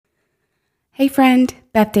Hey friend,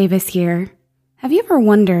 Beth Davis here. Have you ever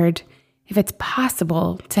wondered if it's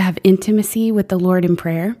possible to have intimacy with the Lord in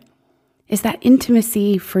prayer? Is that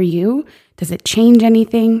intimacy for you? Does it change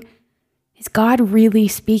anything? Is God really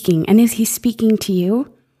speaking, and is He speaking to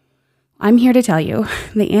you? I'm here to tell you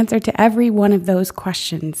the answer to every one of those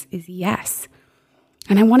questions is yes.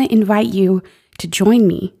 And I want to invite you to join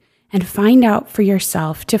me and find out for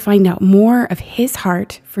yourself, to find out more of His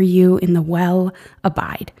heart for you in the Well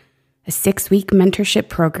Abide, a 6-week mentorship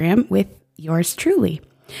program with yours truly.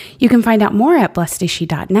 You can find out more at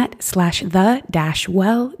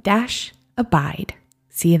blessishi.net/the-well-abide.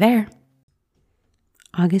 See you there.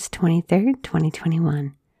 August 23rd,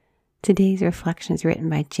 2021. Today's reflection is written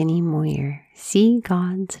by Ginny Moyer. See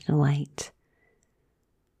God's delight.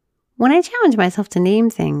 When I challenge myself to name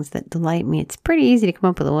things that delight me, it's pretty easy to come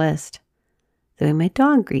up with a list. The way my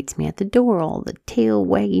dog greets me at the door, all the tail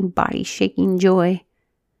wagging, body shaking joy,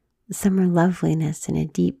 the summer loveliness in a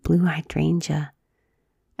deep blue hydrangea,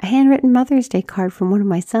 a handwritten Mother's Day card from one of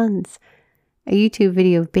my sons, a YouTube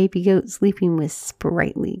video of baby goat sleeping with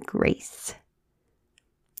sprightly grace.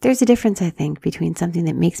 There's a difference, I think, between something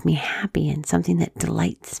that makes me happy and something that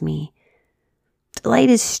delights me. Delight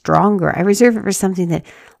is stronger. I reserve it for something that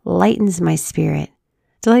lightens my spirit.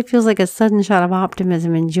 Delight feels like a sudden shot of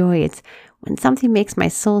optimism and joy. It's when something makes my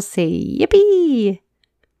soul say, yippee!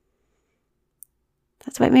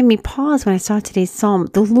 That's why it made me pause when I saw today's psalm.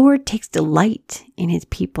 The Lord takes delight in His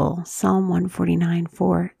people. Psalm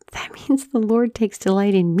 149:4. That means the Lord takes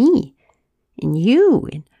delight in me, in you,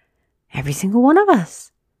 in every single one of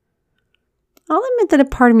us. I'll admit that a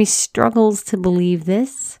part of me struggles to believe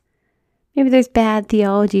this. Maybe there's bad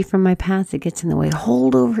theology from my past that gets in the way.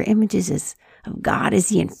 Holdover images of God as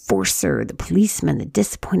the enforcer, the policeman, the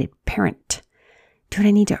disappointed parent. Do I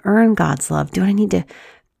need to earn God's love? Do I need to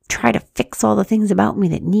try to fix all the things about me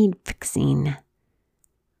that need fixing?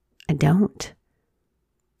 I don't.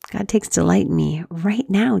 God takes delight in me right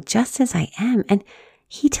now, just as I am. And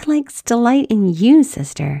He takes delight in you,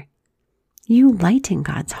 sister. You lighten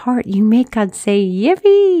God's heart. You make God say,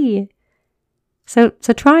 yippee! So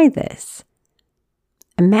try this.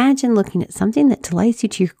 Imagine looking at something that delights you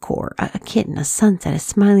to your core, a kitten, a sunset, a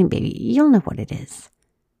smiling baby. You'll know what it is.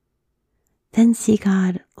 Then see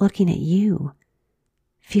God looking at you,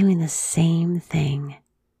 feeling the same thing.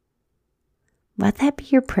 Let that be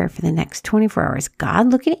your prayer for the next 24 hours.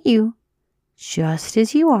 God looking at you, just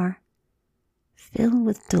as you are, filled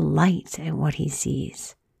with delight at what He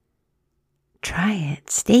sees. Try it.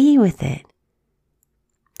 Stay with it.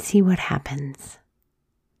 See what happens.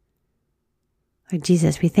 Lord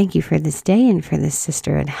Jesus, we thank You for this day and for this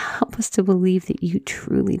sister, and help us to believe that You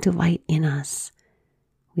truly delight in us.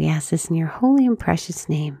 We ask this in Your holy and precious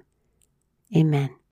name. Amen.